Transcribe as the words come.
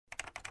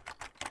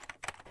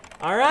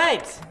All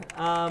right.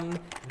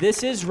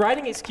 This is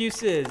Writing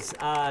Excuses,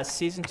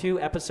 Season 2,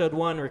 Episode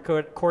 1,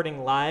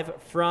 recording live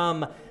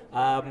from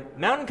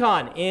Mountain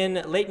Con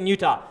in Layton,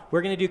 Utah.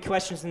 We're going to do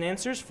questions and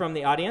answers from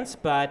the audience,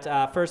 but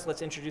first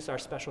let's introduce our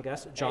special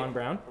guest, John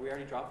Brown. Are we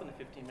already dropping the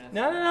 15 minutes?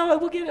 No,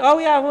 we'll get it. Oh,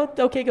 yeah, well,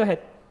 okay, go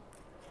ahead.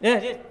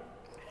 Yeah.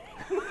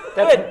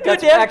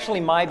 That's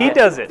actually my bit. He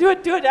does it. Do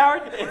it,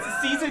 Howard.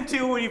 It's Season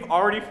 2 when you've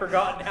already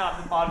forgotten how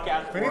the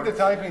podcast We need works. the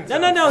typing.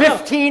 No.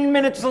 15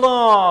 minutes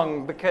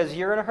long because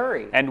you're in a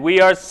hurry. And we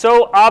are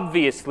so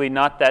obviously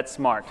not that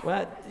smart.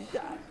 Well,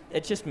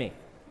 it's just me.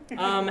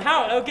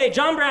 Okay,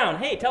 John Brown.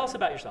 Hey, tell us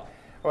about yourself.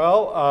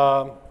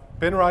 Well,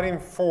 been writing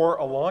for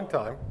a long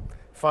time.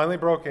 Finally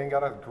broke in,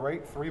 got a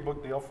great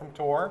 3-book deal from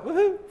Tor.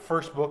 Woohoo.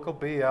 First book will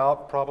be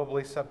out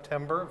probably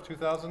September of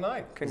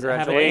 2009.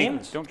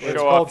 Congratulations. Don't It's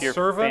show called off your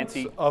Servants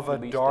fancy of a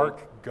release Dark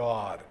date.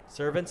 God.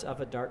 Servants of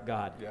a Dark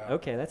God. Yeah.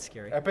 Okay, that's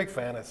scary. Epic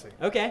fantasy.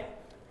 Okay.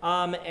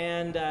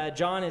 And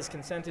John has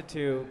consented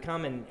to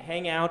come and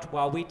hang out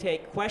while we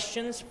take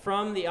questions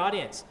from the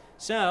audience.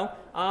 So,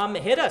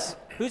 hit us.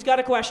 Who's got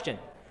a question?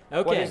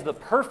 Okay. What is the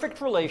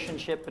perfect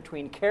relationship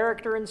between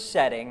character and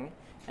setting,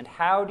 and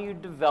how do you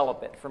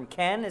develop it? From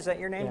Ken, is that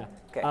your name?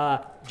 Yeah.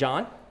 Okay.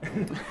 John?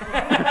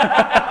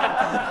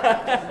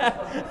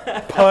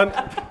 Punt.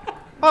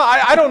 Well,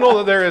 I don't know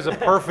that there is a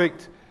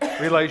perfect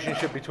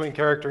relationship between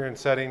character and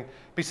setting,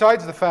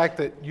 besides the fact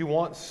that you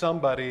want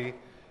somebody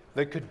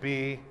that could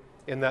be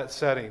in that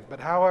setting. But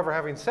however,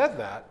 having said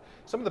that,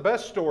 some of the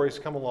best stories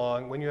come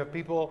along when you have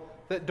people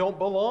that don't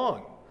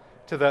belong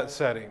to that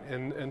setting.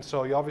 And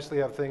so you obviously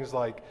have things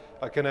like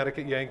a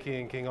Connecticut Yankee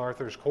in King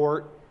Arthur's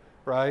Court,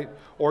 right?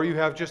 Or you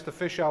have just the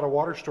fish out of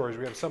water stories.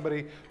 We have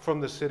somebody from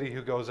the city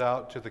who goes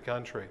out to the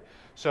country.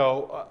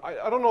 So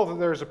I don't know that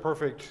there's a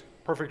perfect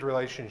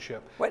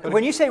relationship.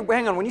 When you say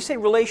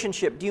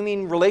relationship, do you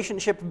mean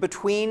relationship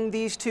between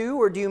these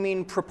two, or do you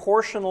mean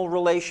proportional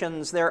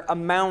relations, their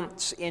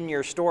amounts in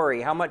your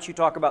story? How much you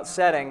talk about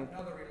setting?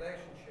 No, the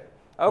relationship.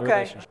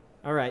 Okay.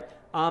 All right.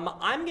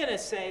 I'm going to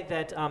say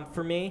that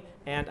for me,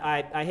 and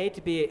I hate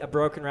to be a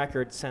broken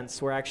record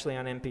since we're actually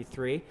on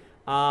MP3,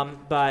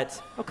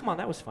 but, oh, come on,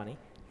 that was funny.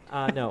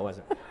 No, it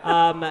wasn't.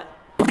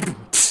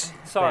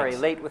 Sorry,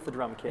 Thanks. late with the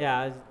drum kit.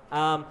 Yeah.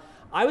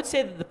 I would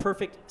say that the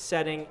perfect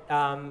setting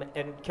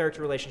and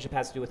character relationship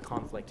has to do with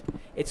conflict.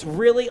 It's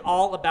really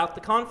all about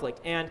the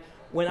conflict. And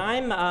when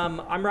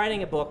I'm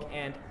writing a book,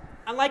 and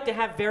I like to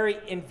have very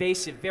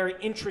invasive, very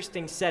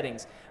interesting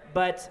settings,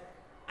 but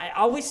I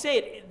always say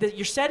it, that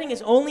your setting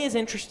is only as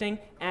interesting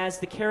as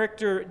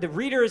the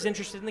reader is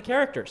interested in the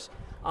characters.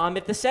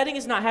 If the setting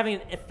is not having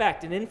an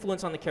effect, an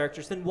influence on the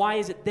characters, then why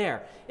is it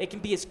there? It can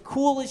be as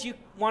cool as you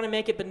want to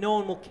make it, but no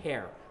one will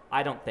care,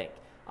 I don't think.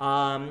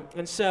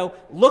 And so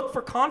look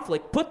for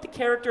conflict. Put the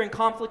character in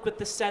conflict with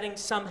the setting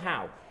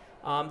somehow.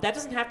 That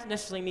doesn't have to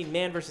necessarily mean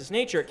man versus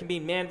nature. It can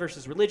mean man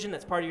versus religion,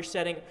 that's part of your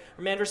setting,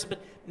 or man versus, but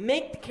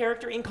make the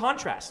character in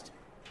contrast.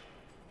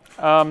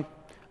 I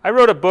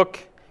wrote a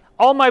book.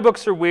 All my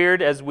books are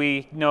weird, as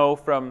we know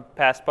from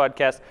past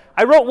podcasts.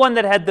 I wrote one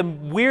that had the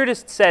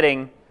weirdest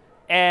setting,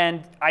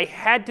 and I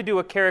had to do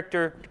a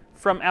character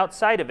from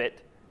outside of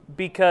it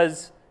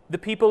because the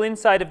people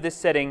inside of this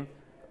setting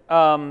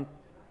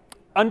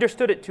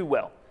understood it too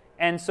well.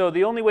 And so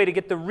the only way to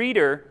get the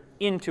reader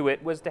into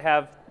it was to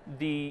have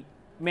the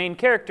main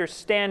character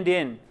stand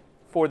in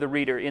for the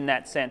reader in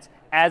that sense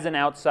as an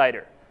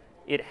outsider.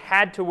 It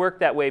had to work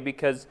that way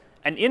because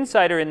an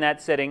insider in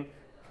that setting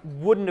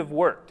wouldn't have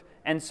worked.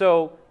 And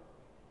so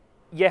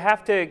you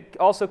have to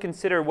also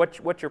consider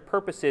what your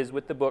purpose is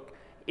with the book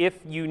if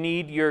you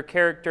need your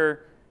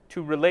character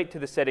to relate to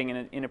the setting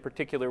in a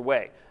particular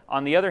way.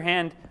 On the other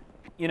hand,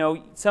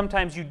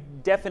 sometimes you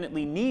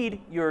definitely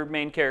need your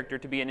main character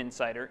to be an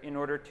insider in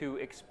order to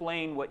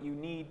explain what you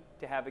need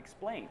to have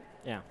explained.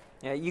 Yeah.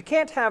 You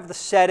can't have the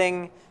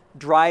setting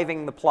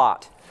driving the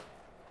plot.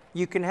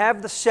 You can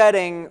have the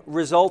setting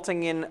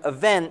resulting in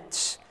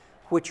events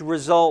which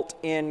result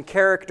in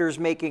characters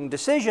making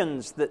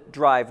decisions that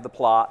drive the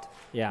plot.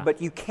 Yeah.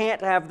 But you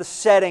can't have the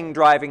setting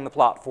driving the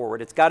plot forward.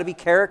 It's got to be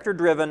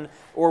character-driven,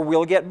 or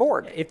we'll get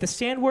bored. If the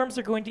sandworms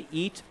are going to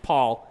eat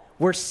Paul,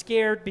 we're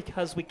scared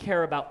because we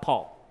care about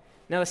Paul.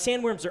 Now, the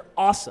sandworms are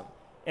awesome,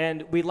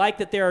 and we like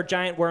that there are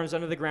giant worms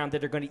under the ground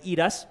that are going to eat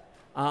us.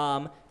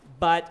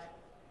 But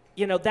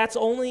that's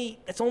only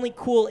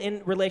cool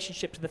in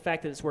relationship to the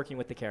fact that it's working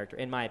with the character,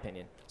 in my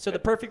opinion. So the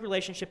perfect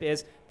relationship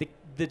is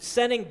the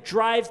setting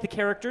drives the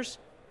characters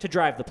to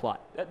drive the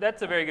plot.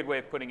 That's a very good way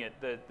of putting it,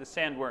 the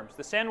sandworms.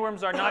 The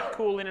sandworms are not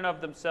cool in and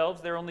of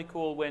themselves. They're only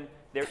cool when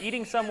they're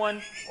eating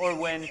someone or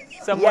when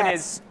someone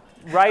is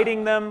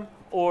riding them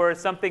or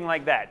something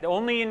like that.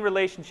 Only in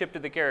relationship to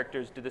the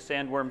characters do the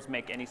sandworms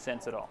make any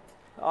sense at all.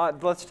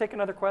 Let's take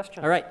another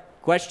question. All right,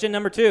 question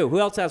number 2. Who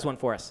else has one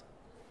for us?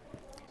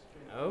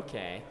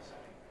 Okay.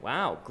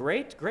 Wow,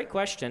 great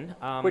question.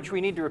 Which we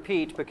need to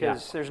repeat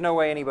because there's no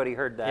way anybody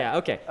heard that. Yeah,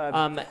 okay.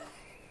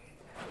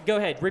 Go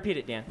ahead, repeat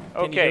it, Dan.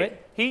 Can you do Okay.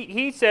 it?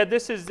 He said,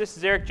 this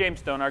is Eric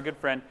Jamestone, our good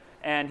friend.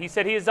 And he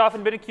said he has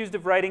often been accused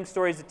of writing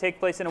stories that take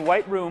place in a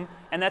white room,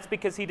 and that's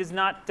because he does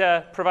not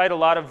provide a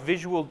lot of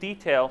visual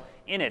detail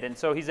in it. And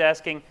so he's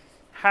asking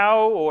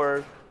how,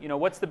 or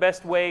what's the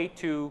best way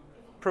to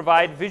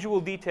provide visual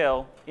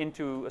detail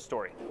into a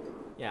story?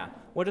 Yeah.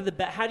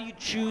 How do you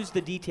choose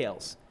the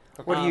details?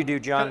 What do you do,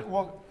 John?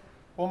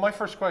 Well, my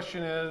first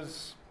question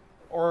is,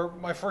 or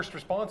my first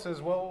response is,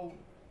 well,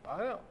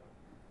 I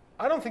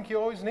don't think you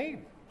always need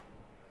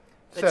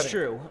That's setting.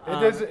 true.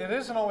 It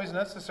isn't always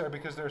necessary,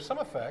 because there are some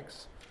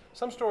effects,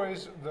 some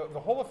stories, the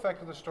whole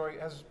effect of the story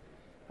has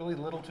really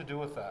little to do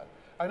with that.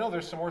 I know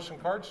there's some Orson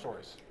Card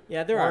stories.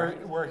 Yeah, there are.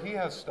 Where he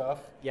has stuff.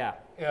 Yeah.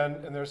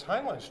 And there's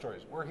Heinlein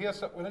stories where he has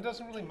stuff, when it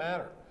doesn't really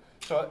matter.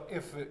 So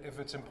if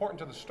it's important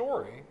to the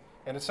story,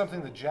 and it's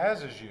something that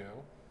jazzes you,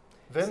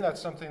 then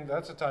that's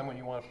a time when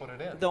you want to put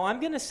it in. Though I'm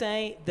going to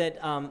say that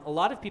a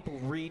lot of people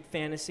read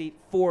fantasy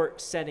for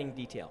setting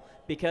detail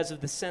because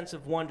of the sense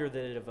of wonder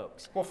that it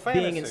evokes. Well, being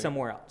in fantasy.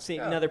 somewhere else,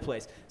 Yeah. another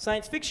place.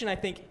 Science fiction, I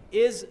think,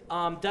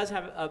 does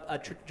have a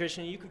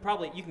tradition. You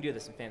can do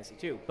this in fantasy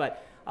too,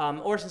 but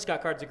Orson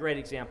Scott Card's a great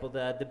example.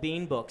 The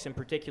Bean books, in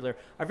particular,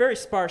 are very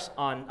sparse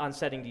on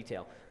setting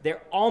detail.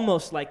 They're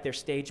almost like they're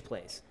stage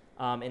plays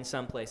in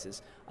some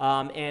places,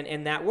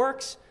 and that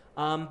works.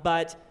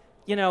 But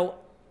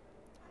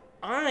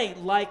I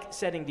like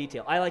setting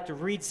detail. I like to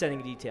read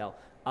setting detail.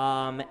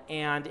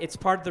 And it's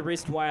part of the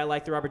reason why I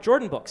like the Robert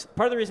Jordan books.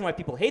 Part of the reason why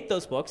people hate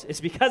those books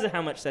is because of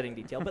how much setting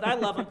detail, but I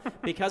love them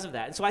because of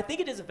that. And so I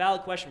think it is a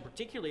valid question,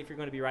 particularly if you're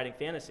going to be writing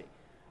fantasy.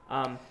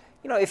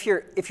 If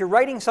you're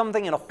writing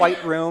something in a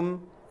white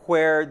room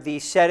where the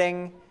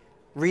setting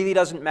really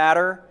doesn't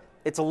matter,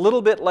 it's a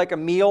little bit like a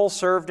meal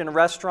served in a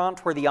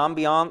restaurant where the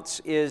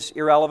ambiance is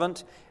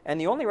irrelevant. And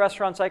the only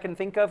restaurants I can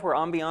think of where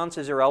ambiance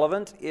is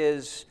irrelevant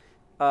is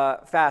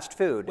fast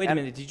food. Wait a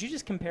minute, did you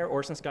just compare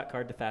Orson Scott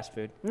Card to fast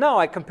food? No,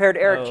 I compared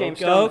Eric James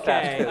Stone to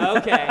fast food.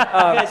 Okay.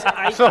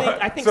 Because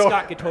I think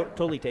Scott could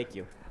totally take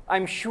you.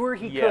 I'm sure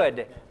he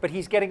could, but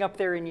he's getting up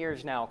there in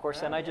years now. Of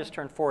course, and I just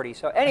turned 40.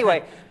 So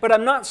anyway, but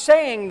I'm not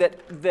saying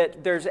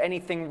that there's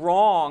anything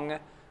wrong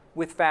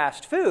with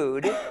fast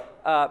food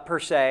per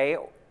se.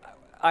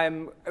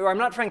 I'm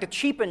not trying to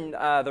cheapen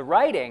the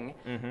writing.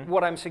 Mm-hmm.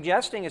 What I'm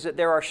suggesting is that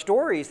there are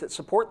stories that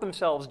support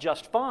themselves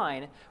just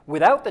fine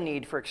without the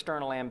need for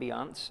external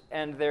ambience,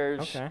 and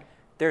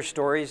there's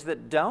stories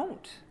that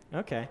don't.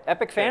 Okay.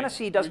 Epic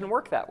fantasy doesn't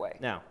work that way.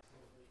 Now,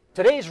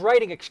 today's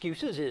Writing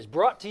Excuses is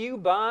brought to you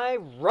by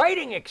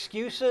Writing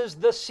Excuses,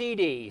 the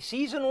CD.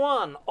 Season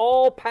 1,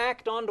 all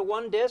packed onto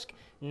one disc,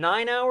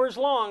 9 hours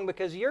long,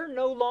 because you're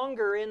no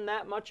longer in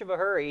that much of a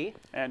hurry.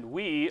 And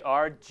we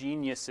are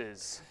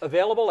geniuses.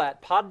 Available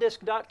at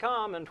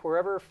poddisc.com and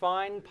wherever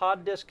fine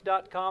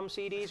poddisc.com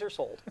CDs are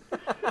sold.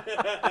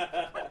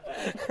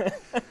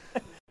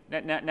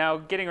 Now,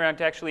 getting around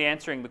to actually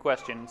answering the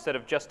question instead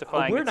of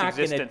justifying we're its not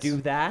existence. going to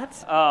do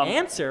that.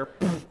 Answer.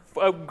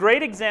 A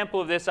great example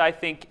of this, I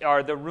think,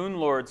 are the Rune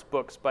Lords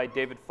books by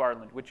David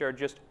Farland, which are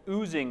just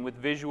oozing with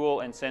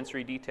visual and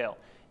sensory detail.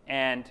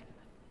 And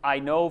I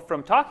know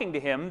from talking to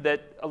him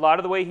that a lot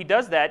of the way he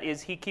does that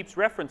is he keeps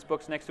reference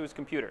books next to his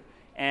computer.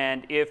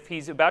 And if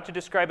he's about to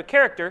describe a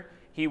character,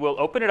 he will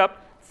open it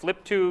up,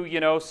 flip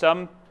to,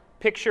 some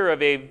picture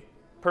of a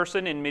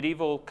person in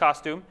medieval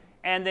costume,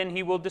 and then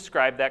he will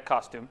describe that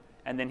costume,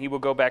 and then he will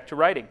go back to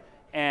writing.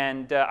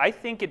 And I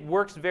think it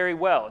works very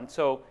well. And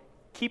so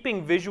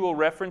keeping visual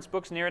reference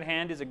books near at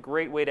hand is a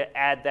great way to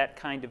add that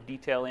kind of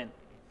detail in.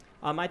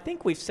 I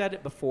think we've said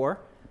it before,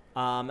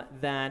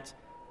 that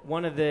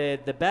one of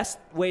the best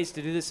ways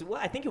to do this, well,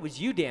 I think it was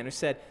you, Dan, who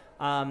said...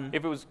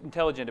 if it was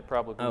intelligent, it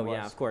probably was. Oh,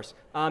 yeah, of course.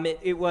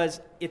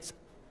 It's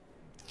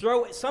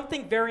throw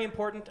something very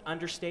important,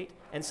 understate,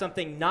 and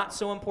something not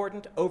so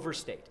important,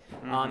 overstate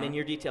in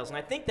your details. And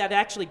I think that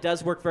actually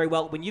does work very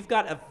well when you've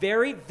got a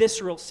very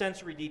visceral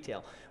sensory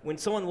detail. When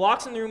someone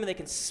walks in the room and they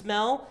can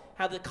smell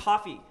how the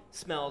coffee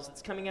smells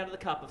that's coming out of the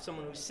cup of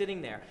someone who's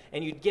sitting there,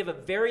 and you give a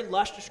very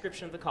lush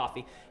description of the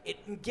coffee,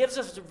 it gives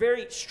us a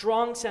very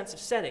strong sense of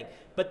setting.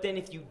 But then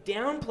if you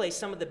downplay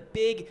some of the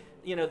big,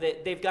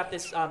 they've got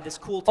this this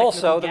cool technical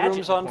Also, the gadget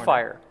room's in the on corner.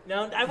 fire.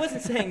 No, I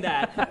wasn't saying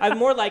that. I'm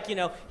more like,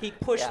 he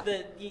pushed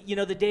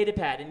the data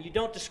pad, and you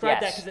don't describe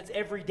that because it's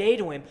every day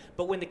to him.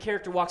 But when the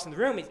character walks in the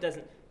room, it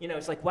doesn't,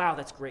 it's like, wow,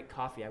 that's great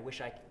coffee. I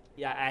wish I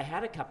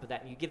had a cup of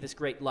that. And you give this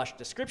great lush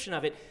description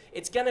of it.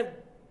 It's going to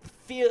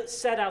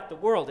set out the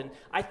world. And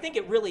I think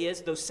it really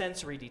is those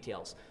sensory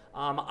details.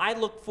 I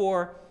look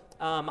for,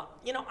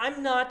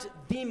 I'm not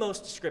the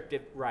most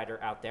descriptive writer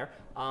out there.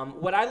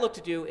 What I look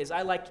to do is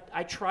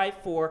I try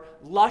for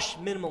lush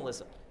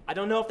minimalism. I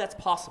don't know if that's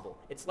possible.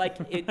 It's like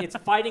it's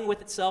fighting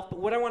with itself, but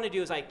what I want to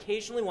do is I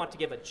occasionally want to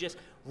give a just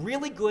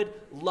really good,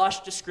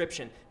 lush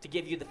description to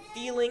give you the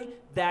feeling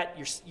that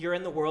you're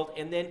in the world,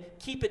 and then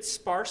keep it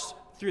sparse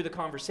through the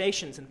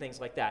conversations and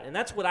things like that. And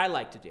that's what I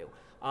like to do.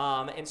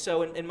 And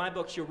so in my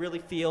books, you'll really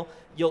feel,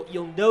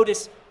 you'll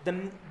notice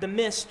the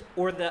mist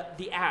or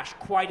the ash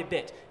quite a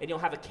bit, and you'll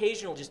have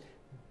occasional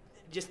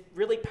just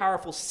really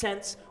powerful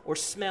scents or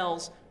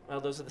smells Well,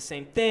 those are the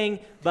same thing,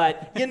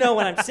 but you know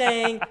what I'm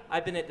saying.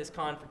 I've been at this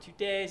con for 2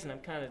 days, and I'm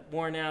kind of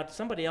worn out.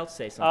 Somebody else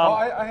say something. Oh,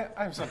 I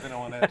have something I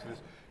want to add to this.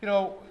 You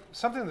know,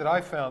 something that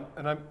I found,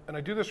 and I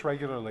do this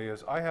regularly,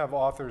 is I have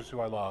authors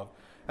who I love,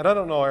 and I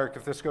don't know, Eric,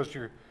 if this goes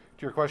to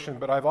your question,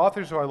 but I have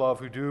authors who I love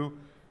who do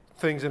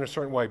things in a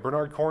certain way.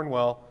 Bernard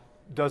Cornwell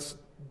does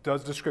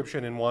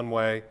description in one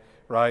way,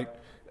 right?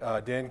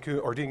 Dean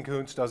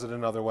Koontz does it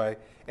another way.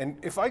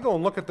 And if I go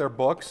and look at their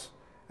books,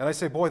 and I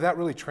say, boy, that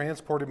really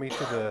transported me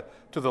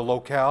to the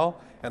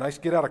locale, and I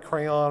get out a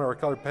crayon or a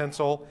colored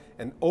pencil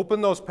and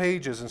open those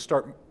pages and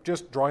start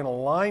just drawing a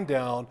line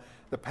down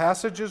the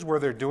passages where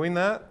they're doing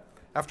that,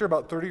 after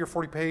about 30 or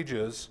 40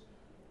 pages,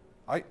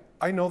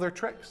 I know their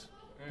tricks.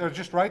 They're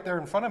just right there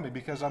in front of me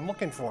because I'm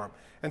looking for them.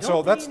 And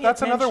so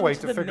that's another way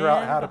to figure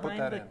out how to put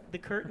that in. The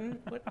curtain?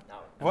 What?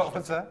 No,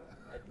 What's that?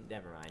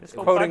 never mind. This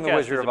whole Quoting the podcast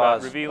Wizard is of about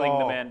Oz. revealing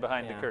the man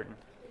behind the Yeah. curtain.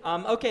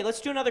 Okay,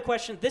 let's do another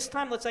question. This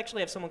time, let's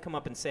actually have someone come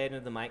up and say it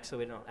into the mic so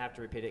we don't have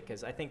to repeat it,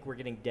 because I think we're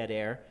getting dead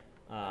air.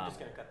 I'm just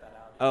going to cut that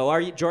out. Oh,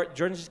 are you?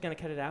 Jordan's just going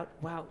to cut it out?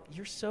 Wow,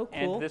 you're so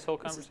cool. And this whole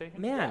conversation?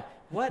 Man,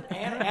 what?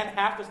 And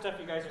half the stuff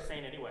you guys are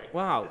saying anyway.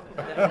 Wow.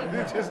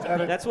 Just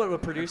edit. That's what a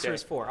producer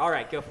is for. All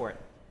right, go for it.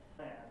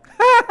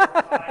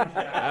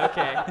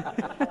 Okay.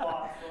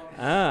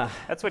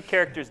 That's what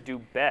characters do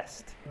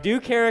best. Do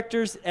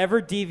characters ever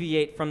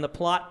deviate from the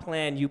plot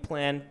plan you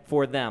plan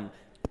for them?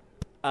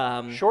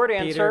 Short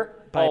Peter, answer,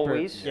 Piper.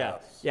 always.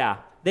 Yeah,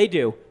 they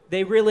do.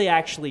 They really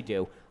actually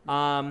do.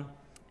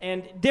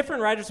 And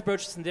different writers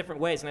approach this in different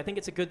ways, and I think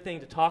it's a good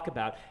thing to talk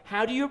about.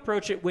 How do you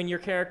approach it when your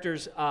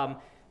characters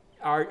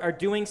are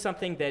doing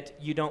something that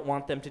you don't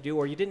want them to do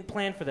or you didn't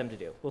plan for them to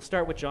do? We'll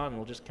start with John, and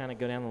we'll just kind of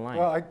go down the line.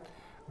 Well,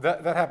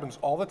 that happens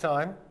all the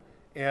time,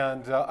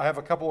 and I have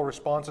a couple of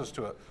responses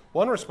to it.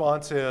 One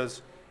response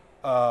is,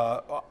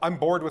 I'm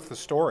bored with the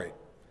story.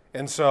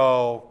 And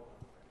so,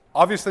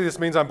 obviously this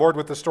means I'm bored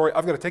with the story.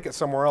 I've got to take it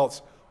somewhere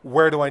else.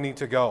 Where do I need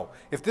to go?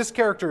 If this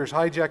character has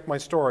hijacked my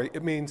story,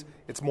 it means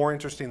it's more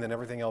interesting than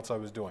everything else I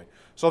was doing.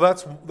 So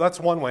that's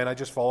one way, and I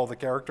just follow the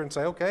character and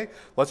say, okay,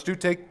 let's do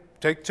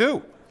take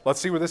two.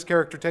 Let's see where this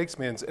character takes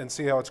me and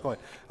see how it's going.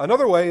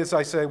 Another way is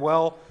I say,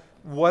 well,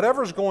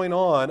 whatever's going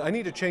on, I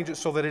need to change it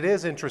so that it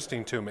is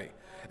interesting to me.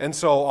 And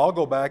so I'll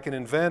go back and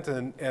invent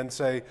and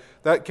say,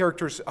 that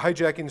character's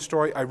hijacking the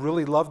story. I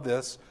really love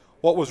this.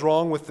 What was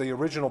wrong with the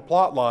original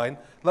plot line?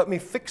 Let me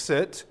fix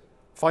it,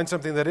 find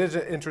something that is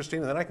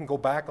interesting, and then I can go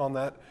back on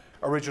that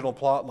original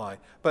plot line.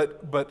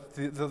 But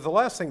the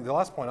last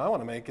point I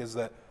want to make is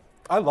that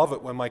I love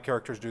it when my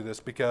characters do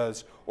this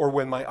or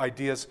when my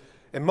ideas,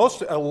 and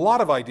a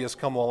lot of ideas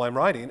come while I'm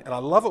writing, and I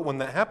love it when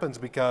that happens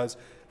because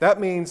that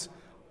means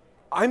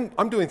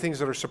I'm doing things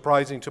that are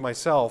surprising to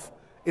myself.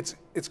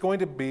 It's going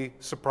to be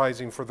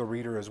surprising for the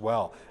reader as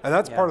well. And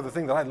that's part of the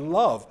thing that I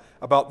love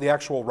about the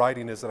actual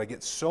writing is that I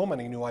get so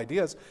many new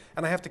ideas,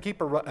 and I have to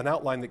keep an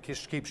outline that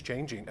keeps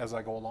changing as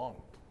I go along.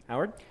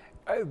 Howard?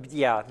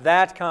 Yeah,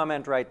 that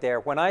comment right there.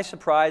 When I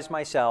surprise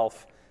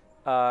myself,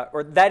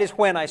 or that is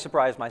when I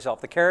surprise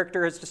myself. The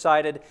character has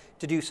decided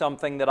to do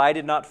something that I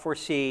did not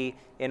foresee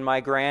in my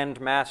grand,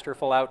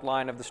 masterful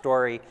outline of the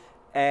story.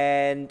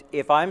 And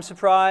if I'm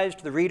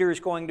surprised, the reader is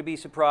going to be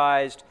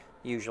surprised,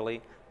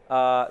 usually.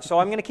 So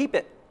I'm going to keep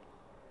it.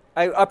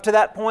 Up to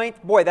that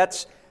point, boy,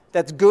 that's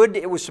good.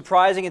 It was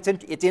surprising.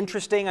 It's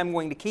interesting. I'm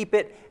going to keep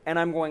it, and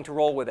I'm going to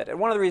roll with it. And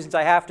one of the reasons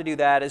I have to do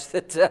that is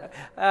that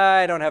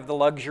I don't have the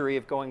luxury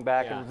of going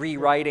back and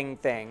rewriting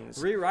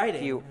things.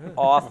 Rewriting. You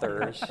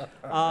authors.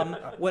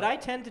 What I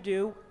tend to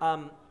do,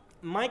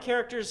 my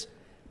characters,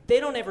 they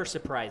don't ever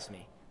surprise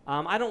me.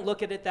 I don't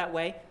look at it that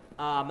way.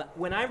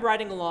 When I'm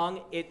writing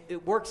along,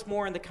 it works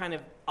more in the kind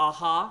of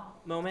aha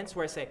moments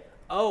where I say,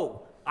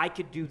 oh, I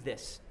could do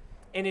this.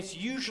 And it's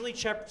usually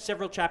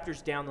several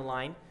chapters down the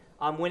line.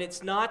 When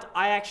it's not,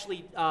 I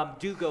actually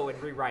do go and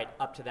rewrite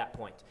up to that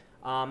point.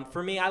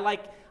 For me,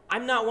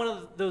 I'm not one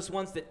of those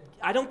ones that,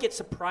 I don't get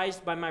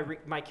surprised by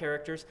my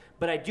characters,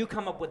 but I do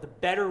come up with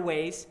better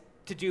ways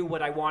to do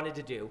what I wanted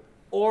to do.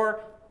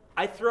 Or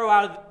I throw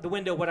out of the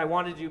window what I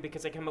wanted to do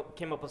because I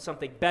came up with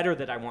something better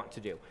that I want to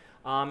do.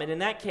 And in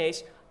that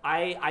case,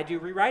 I do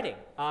rewriting.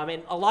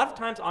 And a lot of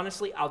times,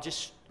 honestly, I'll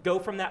just go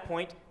from that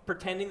point,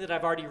 pretending that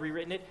I've already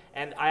rewritten it,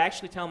 and I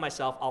actually tell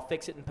myself I'll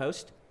fix it in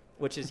post,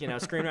 which is, a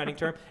screenwriting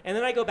term, and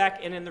then I go back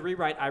and in the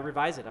rewrite I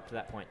revise it up to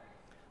that point.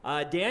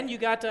 Dan, you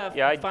got a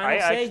final say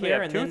actually here,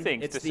 have and two then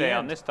things it's to the say end.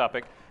 on this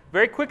topic.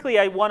 Very quickly,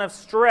 I want to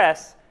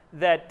stress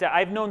that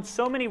I've known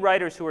so many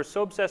writers who are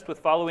so obsessed with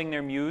following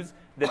their muse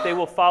that they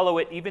will follow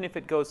it even if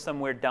it goes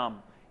somewhere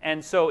dumb.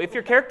 And so if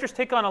your characters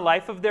take on a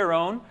life of their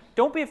own,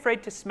 don't be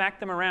afraid to smack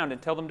them around and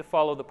tell them to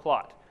follow the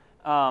plot.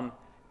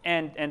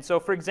 And so,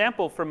 for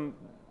example, from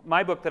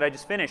my book that I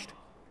just finished,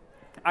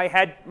 I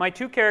had my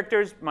two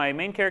characters, my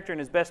main character and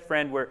his best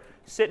friend, were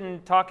sitting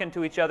talking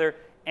to each other,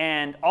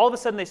 and all of a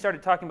sudden they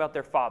started talking about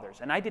their fathers.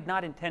 And I did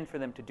not intend for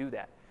them to do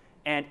that.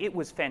 And it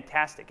was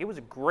fantastic. It was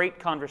a great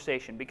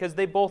conversation because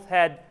they both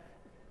had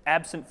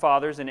absent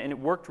fathers, and it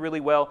worked really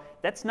well.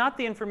 That's not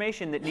the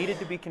information that needed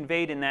to be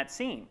conveyed in that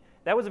scene.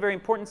 That was a very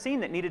important scene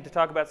that needed to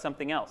talk about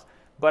something else.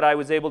 But I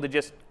was able to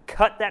just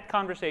cut that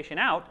conversation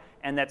out,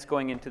 and that's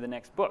going into the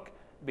next book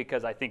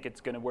because I think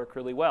it's going to work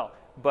really well.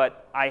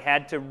 But I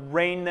had to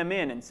rein them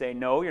in and say,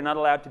 no, you're not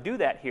allowed to do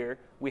that here.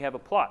 We have a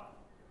plot.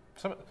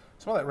 Some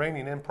of that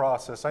reining in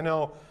process, I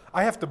know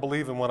I have to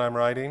believe in what I'm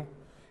writing,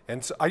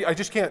 and so I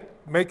just can't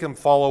make them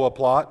follow a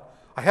plot.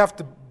 I have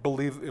to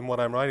believe in what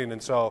I'm writing,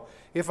 and so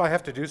if I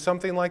have to do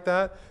something like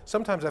that,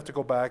 sometimes I have to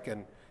go back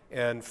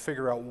and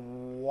figure out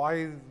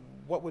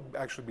what would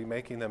actually be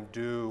making them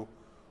do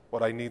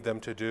what I need them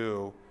to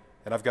do,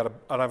 and I've got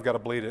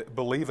to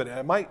believe it. And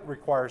it might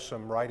require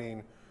some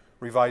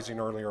revising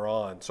earlier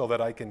on, so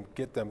that I can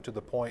get them to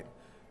the point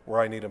where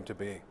I need them to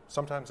be.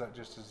 Sometimes that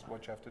just is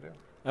what you have to do.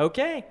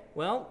 Okay,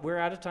 well, we're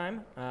out of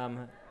time.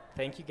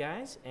 Thank you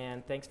guys,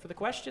 and thanks for the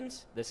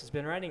questions. This has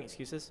been Writing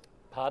Excuses.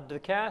 Pod to the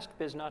cast,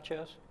 Biz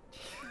Nachos.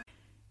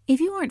 If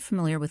you aren't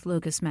familiar with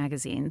Locus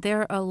Magazine,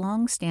 they're a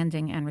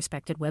long-standing and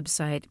respected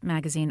website,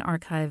 magazine,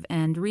 archive,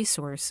 and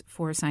resource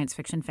for science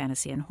fiction,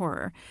 fantasy, and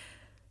horror.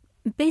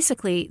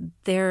 Basically,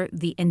 they're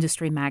the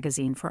industry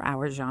magazine for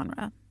our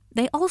genre.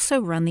 They also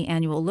run the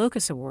annual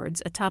Locus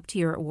Awards, a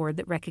top-tier award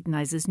that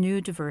recognizes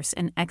new, diverse,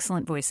 and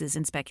excellent voices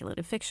in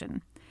speculative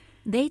fiction.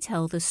 They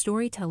tell the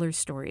storyteller's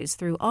stories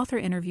through author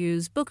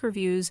interviews, book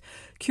reviews,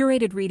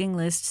 curated reading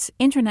lists,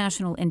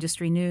 international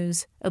industry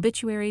news,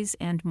 obituaries,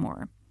 and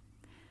more.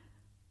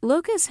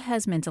 Locus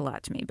has meant a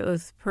lot to me,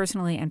 both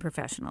personally and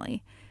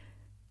professionally.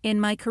 In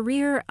my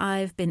career,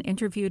 I've been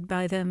interviewed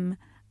by them,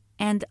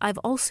 and I've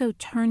also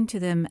turned to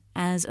them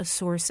as a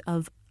source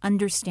of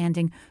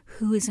understanding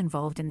who is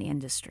involved in the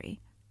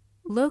industry.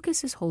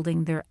 Locus is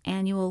holding their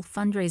annual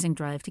fundraising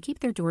drive to keep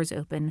their doors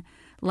open,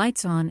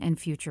 lights on, and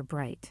future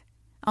bright.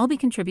 I'll be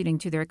contributing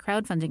to their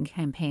crowdfunding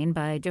campaign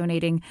by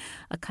donating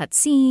a cut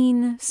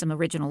scene, some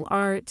original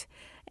art,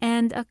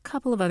 and a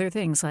couple of other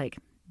things like,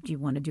 do you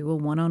want to do a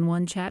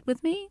one-on-one chat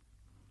with me?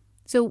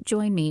 So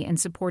join me in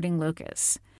supporting Locus.